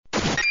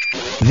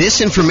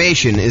This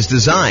information is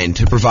designed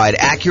to provide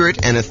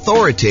accurate and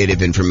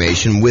authoritative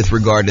information with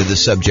regard to the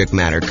subject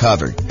matter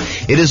covered.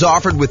 It is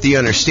offered with the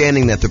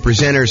understanding that the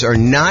presenters are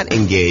not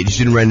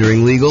engaged in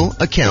rendering legal,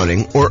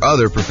 accounting, or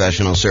other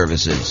professional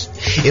services.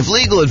 If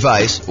legal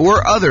advice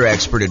or other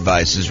expert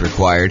advice is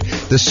required,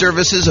 the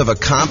services of a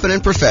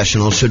competent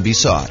professional should be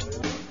sought.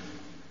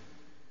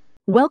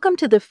 Welcome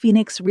to the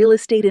Phoenix Real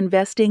Estate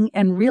Investing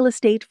and Real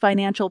Estate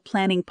Financial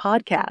Planning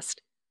Podcast.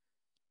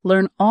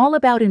 Learn all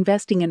about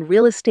investing in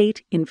real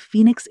estate in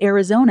Phoenix,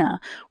 Arizona,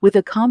 with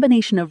a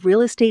combination of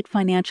real estate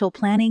financial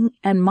planning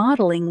and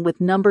modeling with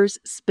numbers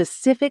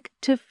specific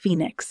to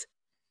Phoenix.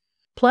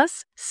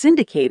 Plus,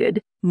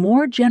 syndicated,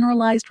 more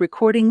generalized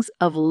recordings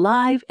of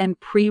live and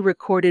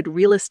pre-recorded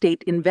real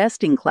estate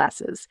investing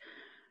classes,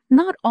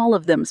 not all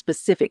of them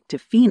specific to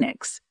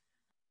Phoenix.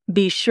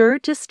 Be sure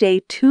to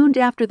stay tuned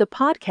after the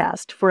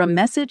podcast for a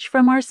message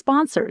from our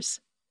sponsors.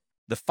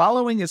 The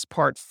following is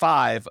part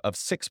 5 of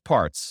 6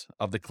 parts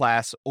of the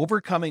class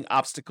Overcoming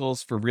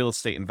Obstacles for Real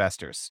Estate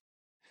Investors.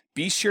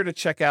 Be sure to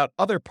check out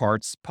other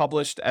parts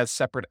published as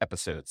separate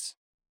episodes.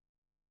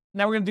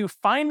 Now we're going to do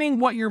finding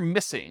what you're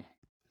missing.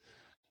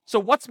 So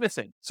what's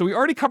missing? So we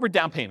already covered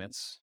down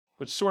payments,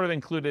 which sort of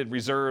included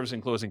reserves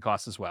and closing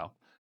costs as well.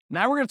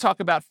 Now we're going to talk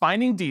about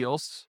finding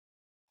deals,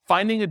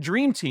 finding a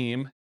dream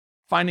team,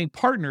 finding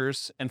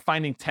partners, and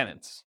finding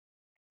tenants.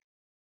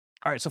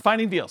 All right, so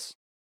finding deals.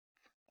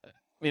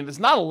 I mean,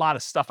 there's not a lot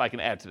of stuff I can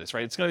add to this,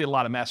 right? It's going to be a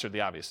lot of master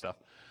the obvious stuff.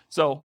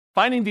 So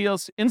finding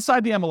deals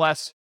inside the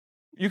MLS,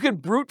 you can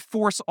brute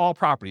force all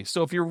properties.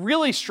 So if you're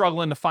really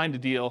struggling to find a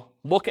deal,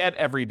 look at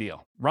every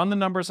deal. Run the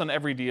numbers on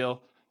every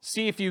deal.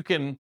 See if you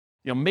can,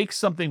 make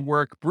something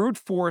work. Brute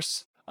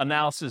force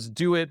analysis,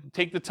 do it.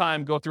 Take the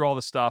time, go through all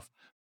the stuff.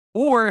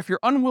 Or if you're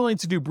unwilling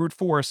to do brute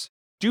force,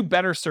 do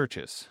better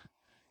searches.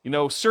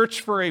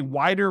 Search for a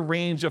wider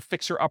range of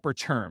fixer-upper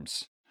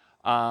terms.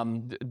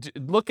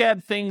 Look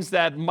at things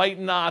that might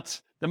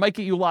get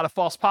you a lot of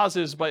false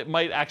positives, but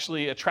might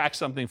actually attract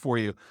something for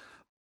you.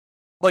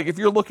 Like if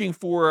you're looking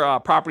for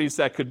properties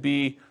that could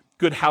be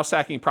good house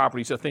hacking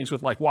properties, so things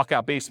with like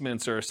walkout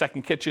basements or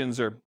second kitchens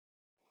or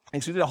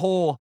things. We did a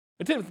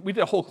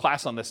whole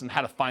class on this and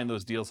how to find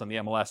those deals on the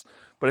MLS.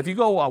 But if you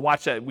go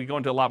watch that, we go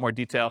into a lot more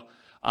detail.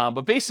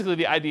 But basically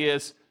the idea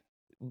is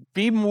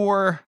be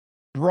more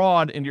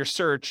broad in your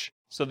search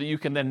so that you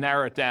can then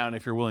narrow it down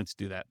if you're willing to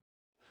do that.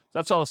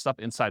 That's all the stuff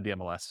inside the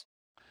MLS.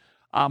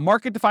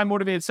 Market to find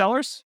motivated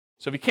sellers.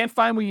 So if you can't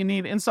find what you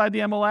need inside the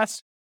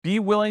MLS, be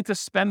willing to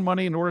spend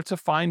money in order to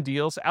find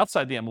deals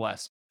outside the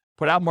MLS.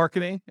 Put out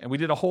marketing, and we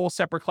did a whole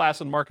separate class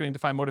on marketing to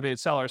find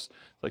motivated sellers,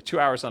 like 2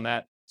 hours on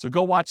that. So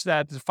go watch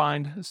that to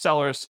find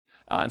sellers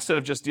instead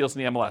of just deals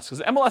in the MLS.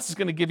 Because MLS is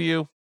going to give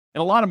you, in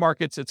a lot of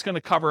markets, it's going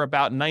to cover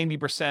about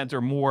 90%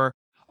 or more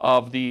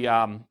of the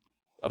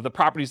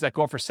properties that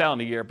go up for sale in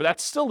a year. But that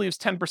still leaves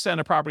 10%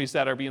 of properties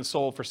that are being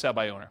sold for sale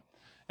by owner.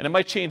 And it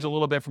might change a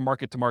little bit from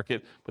market to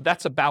market, but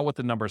that's about what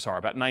the numbers are,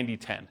 about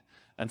 90-10.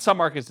 And some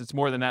markets, it's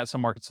more than that. Some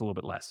markets, a little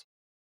bit less.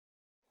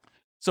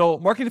 So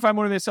marketing to find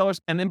motivated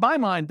sellers. And in my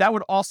mind, that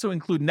would also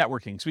include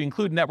networking. So we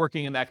include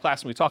networking in that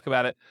class when we talk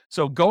about it.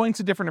 So going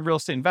to different real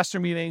estate investor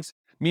meetings,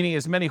 meeting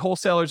as many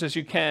wholesalers as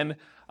you can,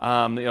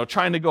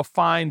 trying to go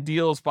find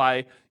deals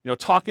by,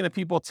 talking to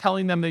people,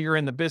 telling them that you're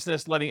in the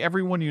business, letting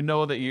everyone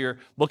that you're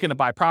looking to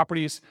buy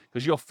properties,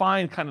 because you'll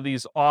find kind of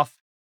these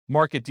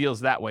off-market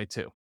deals that way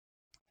too.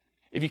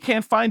 If you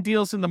can't find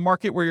deals in the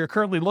market where you're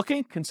currently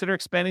looking, consider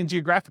expanding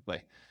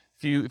geographically.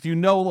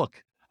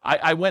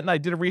 I went and I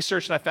did a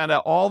research and I found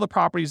out all the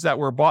properties that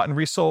were bought and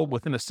resold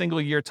within a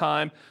single year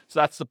time. So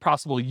that's the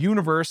possible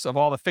universe of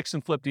all the fix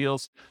and flip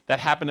deals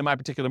that happened in my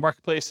particular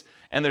marketplace.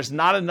 And there's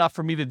not enough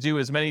for me to do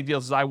as many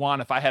deals as I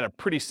want if I had a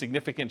pretty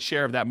significant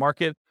share of that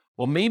market.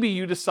 Well, maybe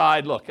you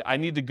decide, look, I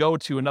need to go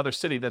to another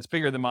city that's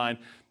bigger than mine,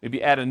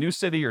 maybe add a new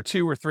city or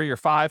 2 or 3 or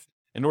 5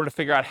 in order to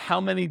figure out how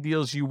many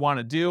deals you want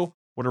to do,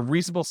 what a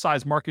reasonable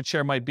size market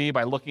share might be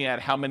by looking at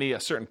how many a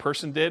certain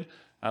person did,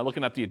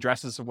 looking up the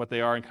addresses of what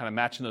they are and kind of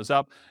matching those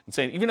up and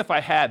saying, even if I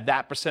had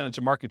that percentage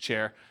of market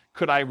share,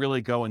 could I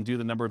really go and do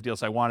the number of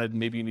deals I wanted?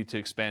 Maybe you need to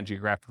expand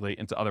geographically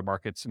into other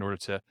markets in order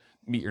to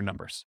meet your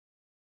numbers.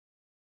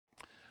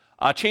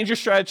 Change your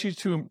strategy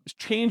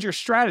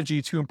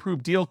to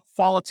improve deal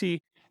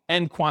quality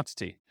and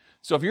quantity.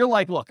 So if you're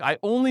like, look, I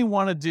only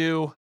want to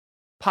do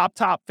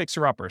top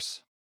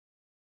fixer-uppers.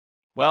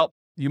 Well,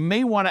 you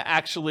may want to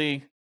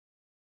actually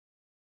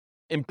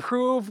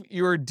improve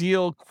your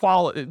deal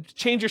quality,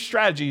 change your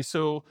strategy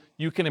so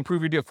you can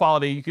improve your deal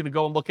quality. You can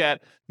go and look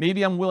at,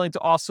 maybe I'm willing to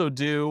also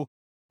do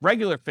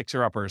regular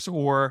fixer-uppers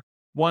or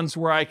ones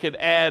where I could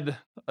add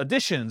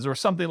additions or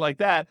something like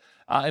that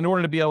in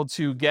order to be able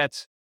to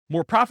get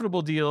more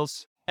profitable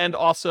deals and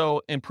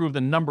also improve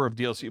the number of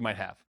deals that you might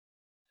have.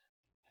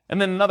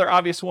 And then another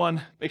obvious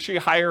one, make sure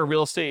you hire a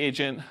real estate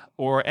agent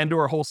or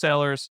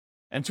wholesalers,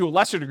 and to a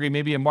lesser degree,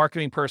 maybe a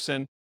marketing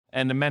person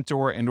and a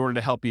mentor in order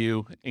to help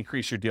you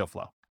increase your deal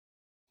flow.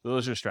 So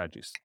those are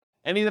strategies.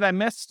 Any that I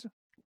missed? Does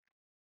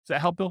that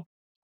help, Bill?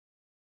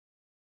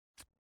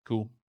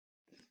 Cool.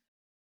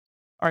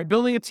 All right,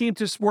 building a team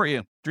to support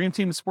you. dream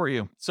team to support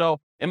you. So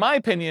in my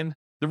opinion,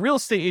 the real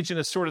estate agent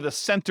is sort of the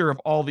center of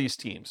all these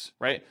teams,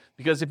 right?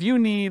 Because if you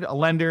need a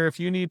lender, if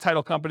you need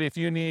title company, if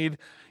you need,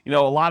 a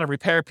lot of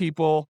repair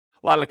people,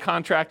 a lot of the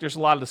contractors, a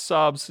lot of the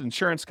subs,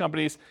 insurance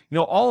companies,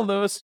 all of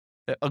those,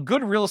 a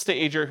good real estate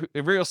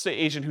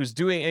agent who's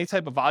doing any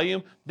type of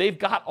volume, they've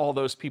got all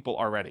those people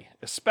already,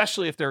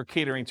 especially if they're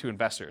catering to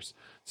investors.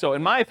 So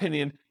in my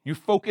opinion, you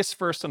focus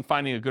first on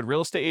finding a good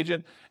real estate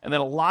agent, and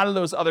then a lot of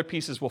those other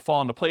pieces will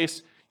fall into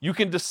place. You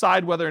can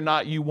decide whether or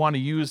not you want to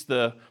use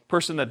the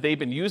person that they've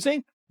been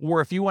using,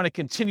 or if you want to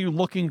continue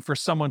looking for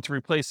someone to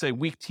replace a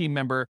weak team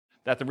member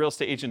that the real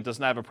estate agent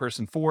doesn't have a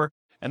person for.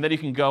 And then you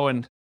can go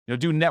and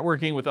do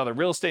networking with other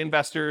real estate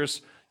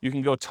investors. You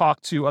can go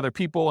talk to other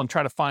people and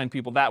try to find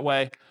people that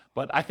way.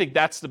 But I think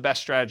that's the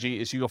best strategy,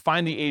 is you go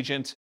find the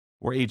agent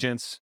or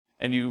agents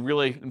and you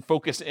really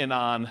focus in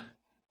on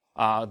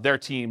their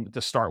team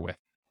to start with.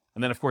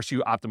 And then, of course,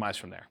 you optimize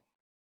from there.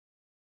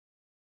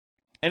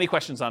 Any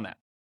questions on that?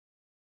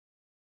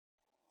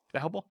 Is that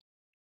helpful?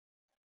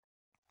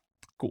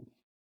 Cool.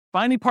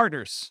 Finding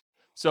partners.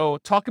 So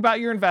talk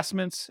about your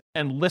investments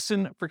and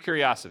listen for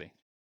curiosity.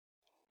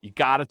 You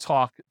got to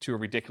talk to a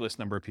ridiculous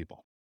number of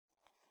people.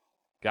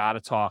 Got to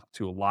talk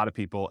to a lot of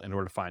people in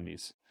order to find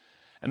these.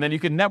 And then you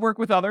can network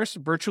with others,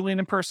 virtually and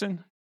in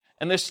person.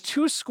 And there's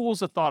two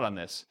schools of thought on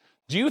this.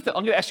 I'm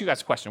going to ask you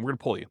guys a question. We're going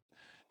to poll you.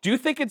 Do you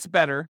think it's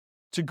better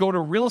to go to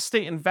real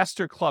estate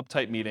investor club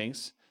type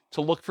meetings to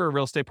look for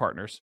real estate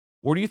partners?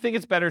 Or do you think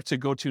it's better to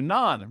go to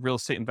non-real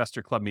estate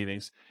investor club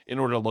meetings in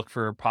order to look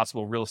for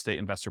possible real estate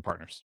investor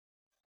partners?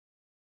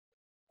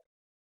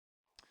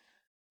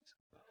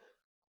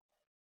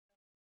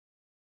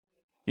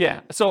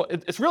 Yeah, so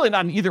it's really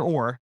not an either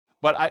or,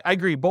 but I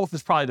agree, both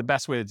is probably the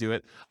best way to do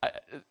it.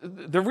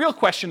 The real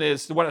question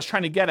is, what I was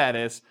trying to get at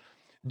is,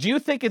 do you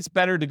think it's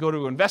better to go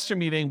to an investor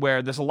meeting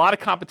where there's a lot of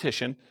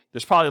competition,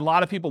 there's probably a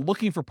lot of people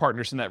looking for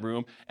partners in that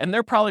room, and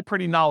they're probably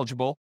pretty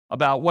knowledgeable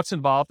about what's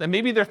involved, and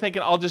maybe they're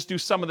thinking, I'll just do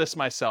some of this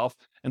myself,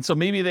 and so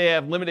maybe they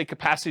have limited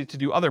capacity to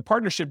do other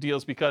partnership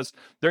deals because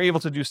they're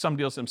able to do some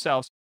deals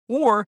themselves?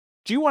 Or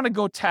do you want to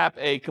go tap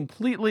a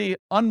completely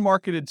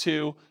unmarketed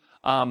to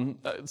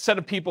set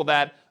of people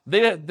that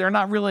they're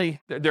not really,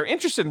 they're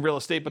interested in real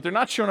estate, but they're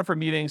not showing up for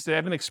meetings. They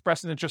haven't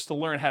expressed an interest to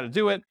learn how to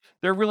do it.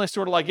 They're really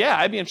sort of like, yeah,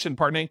 I'd be interested in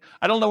partnering.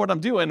 I don't know what I'm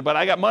doing, but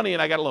I got money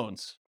and I got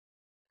loans.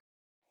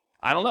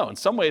 I don't know. In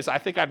some ways, I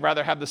think I'd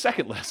rather have the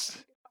second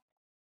list.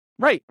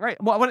 Right.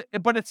 Well,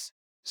 but it's,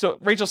 so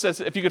Rachel says,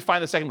 if you could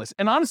find the second list.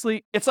 And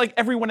honestly, it's like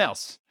everyone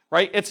else,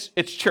 right? It's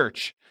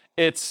church.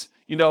 It's,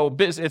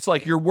 business. It's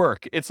like your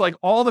work. It's like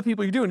all the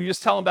people you're doing. You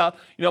just tell them about,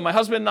 my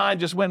husband and I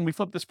just went and we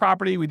flipped this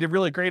property. We did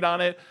really great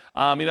on it.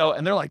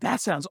 And they're like,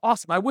 that sounds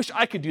awesome. I wish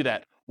I could do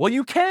that. Well,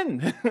 you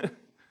can,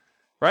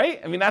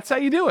 right? I mean, that's how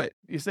you do it.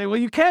 You say, well,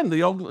 you can,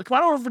 come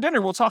on over for dinner.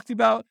 We'll talk to you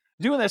about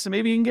doing this and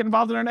maybe you can get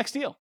involved in our next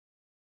deal.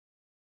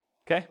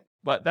 Okay.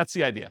 But that's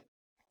the idea.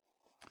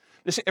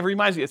 It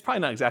reminds me, it's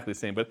probably not exactly the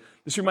same, but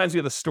this reminds me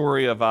of the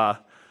story of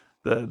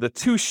the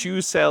two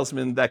shoe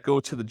salesmen that go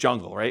to the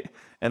jungle, right?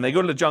 And they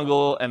go to the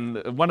jungle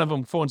and one of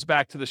them phones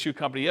back to the shoe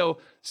company, yo,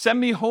 send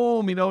me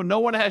home, no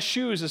one has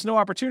shoes, there's no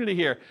opportunity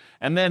here.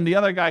 And then the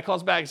other guy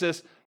calls back and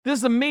says, this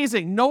is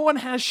amazing, no one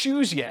has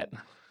shoes yet,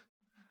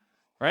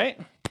 right?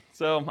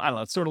 So I don't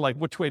know, it's sort of like,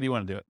 which way do you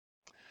want to do it?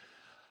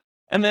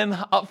 And then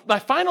my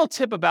final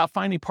tip about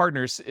finding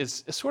partners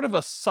is sort of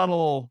a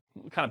subtle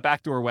kind of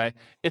backdoor way.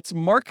 It's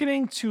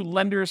marketing to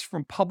lenders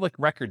from public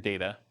record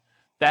data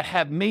that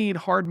have made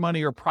hard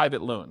money or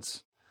private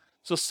loans.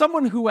 So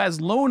someone who has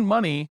loaned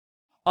money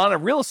on a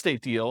real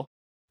estate deal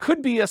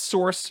could be a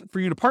source for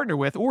you to partner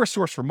with, or a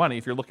source for money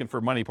if you're looking for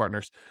money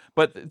partners.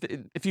 But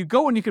if you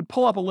go and you could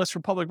pull up a list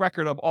from public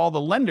record of all the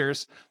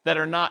lenders that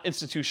are not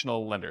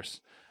institutional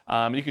lenders.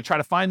 You could try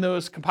to find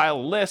those, compile a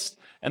list,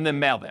 and then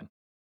mail them.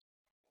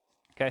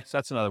 Okay, so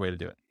that's another way to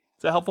do it.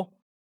 Is that helpful?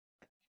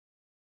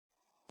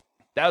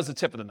 That was the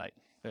tip of the night.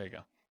 There you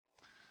go.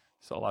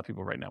 So a lot of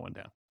people writing that one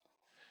down.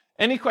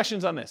 Any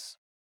questions on this?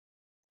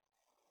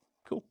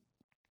 Cool.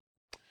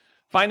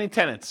 Finding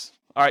tenants.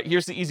 All right,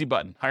 here's the easy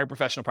button. Hire a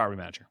professional property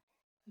manager.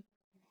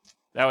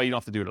 That way you don't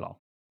have to do it at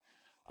all.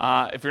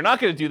 If you're not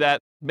going to do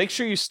that, make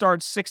sure you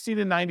start 60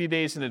 to 90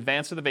 days in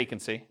advance of the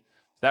vacancy.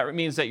 That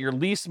means that your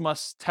lease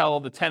must tell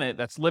the tenant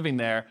that's living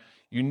there,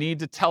 you need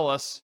to tell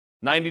us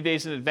 90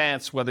 days in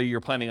advance whether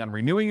you're planning on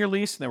renewing your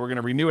lease, and then we're going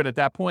to renew it at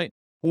that point,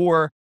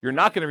 or you're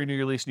not going to renew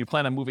your lease and you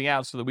plan on moving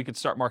out so that we can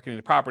start marketing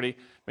the property.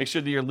 Make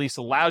sure that your lease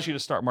allows you to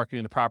start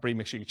marketing the property.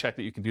 Make sure you check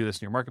that you can do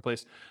this in your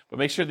marketplace, but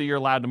make sure that you're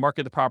allowed to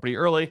market the property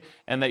early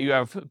and that you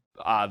have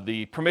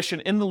the permission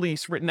in the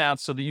lease written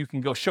out so that you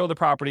can go show the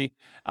property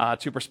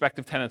to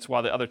prospective tenants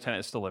while the other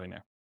tenant is still living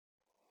there.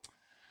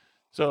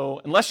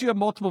 So unless you have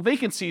multiple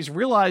vacancies,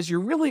 realize you're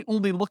really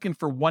only looking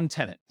for one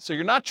tenant. So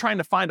you're not trying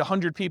to find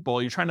 100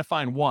 people, you're trying to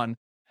find one.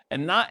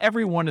 And not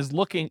everyone is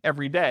looking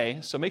every day.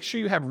 So make sure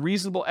you have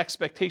reasonable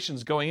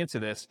expectations going into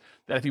this,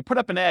 that if you put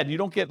up an ad and you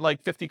don't get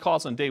like 50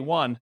 calls on day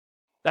one,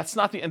 that's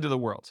not the end of the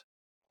world.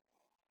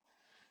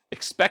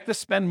 Expect to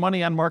spend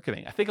money on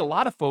marketing. I think a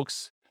lot of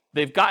folks,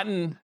 they've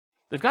gotten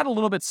they've got a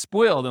little bit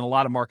spoiled in a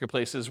lot of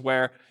marketplaces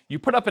where you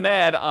put up an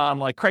ad on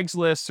like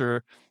Craigslist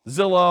or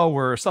Zillow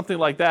or something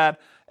like that,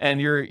 and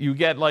you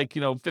get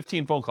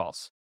 15 phone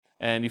calls,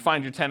 and you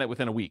find your tenant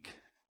within a week.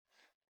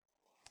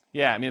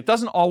 Yeah, I mean, it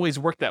doesn't always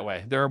work that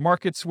way. There are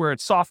markets where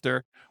it's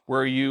softer,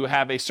 where you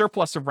have a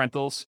surplus of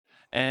rentals,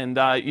 and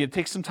it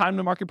takes some time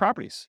to market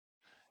properties.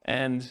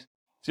 And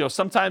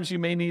sometimes you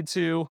may need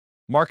to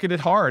market it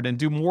hard and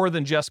do more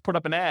than just put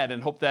up an ad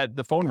and hope that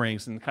the phone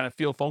rings and kind of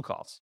field phone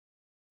calls.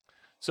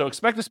 So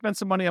expect to spend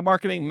some money on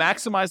marketing,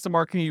 maximize the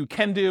marketing you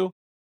can do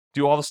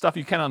all the stuff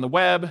you can on the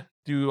web,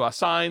 do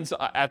signs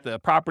at the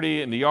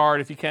property, in the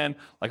yard if you can,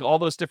 like all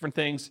those different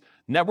things.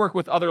 Network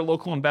with other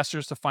local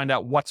investors to find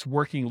out what's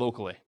working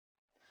locally.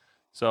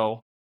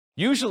 So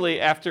usually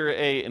after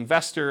an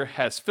investor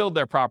has filled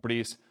their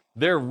properties,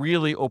 they're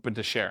really open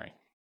to sharing.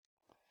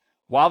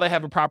 While they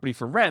have a property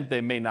for rent,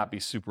 they may not be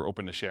super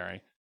open to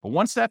sharing. But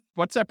once that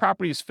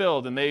property is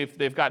filled and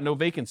they've got no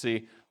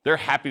vacancy, they're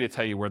happy to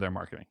tell you where they're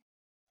marketing.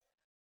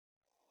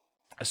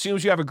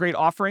 Assumes you have a great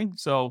offering,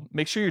 so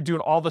make sure you're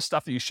doing all the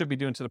stuff that you should be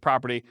doing to the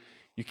property.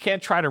 You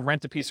can't try to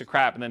rent a piece of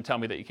crap and then tell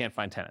me that you can't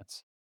find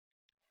tenants.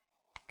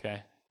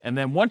 Okay? And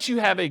then once you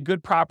have a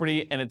good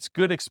property and it's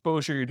good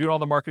exposure, you're doing all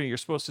the marketing you're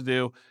supposed to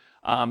do,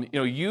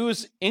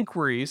 use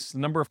inquiries, the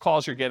number of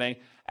calls you're getting,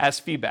 as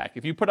feedback.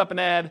 If you put up an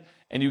ad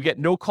and you get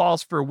no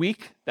calls for a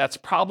week, that's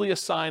probably a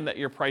sign that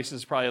your price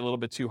is probably a little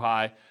bit too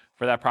high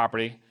for that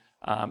property.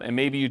 And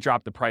maybe you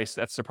drop the price.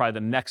 That's probably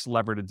the next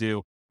lever to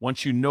do.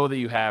 Once you know that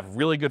you have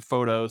really good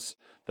photos,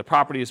 the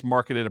property is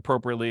marketed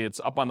appropriately, it's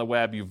up on the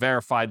web, you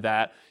verified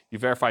that,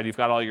 you've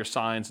got all your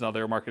signs and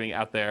other marketing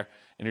out there,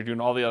 and you're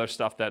doing all the other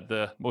stuff that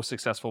the most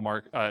successful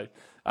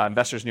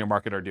investors in your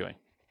market are doing.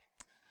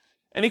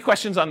 Any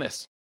questions on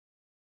this?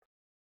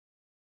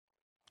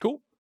 Cool.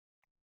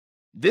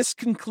 This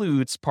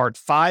concludes part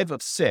 5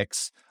 of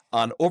 6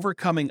 on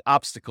overcoming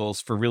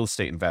obstacles for real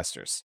estate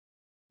investors.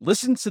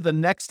 Listen to the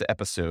next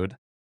episode,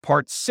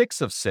 part 6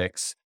 of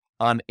 6,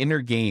 on inner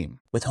game.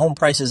 With home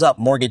prices up,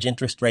 mortgage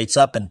interest rates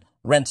up, and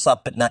rents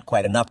up but not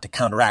quite enough to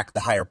counteract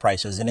the higher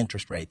prices and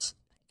interest rates,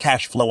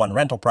 cash flow on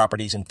rental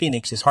properties in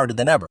Phoenix is harder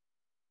than ever.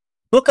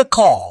 Book a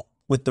call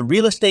with the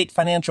Real Estate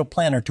Financial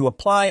Planner to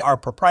apply our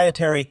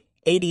proprietary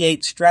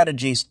 88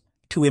 strategies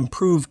to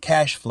improve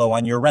cash flow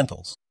on your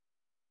rentals.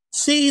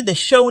 See the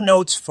show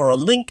notes for a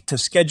link to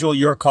schedule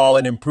your call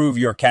and improve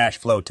your cash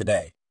flow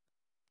today.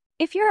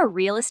 If you're a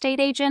real estate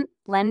agent,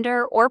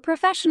 lender, or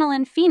professional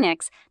in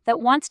Phoenix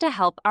that wants to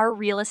help our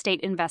real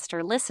estate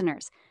investor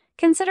listeners,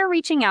 consider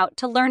reaching out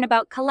to learn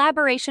about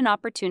collaboration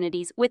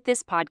opportunities with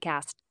this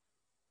podcast.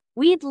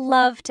 We'd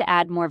love to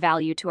add more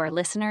value to our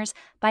listeners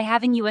by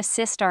having you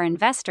assist our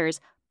investors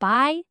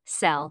buy,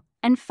 sell,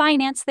 and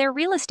finance their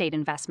real estate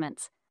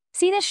investments.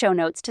 See the show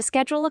notes to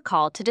schedule a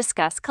call to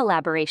discuss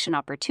collaboration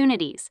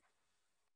opportunities.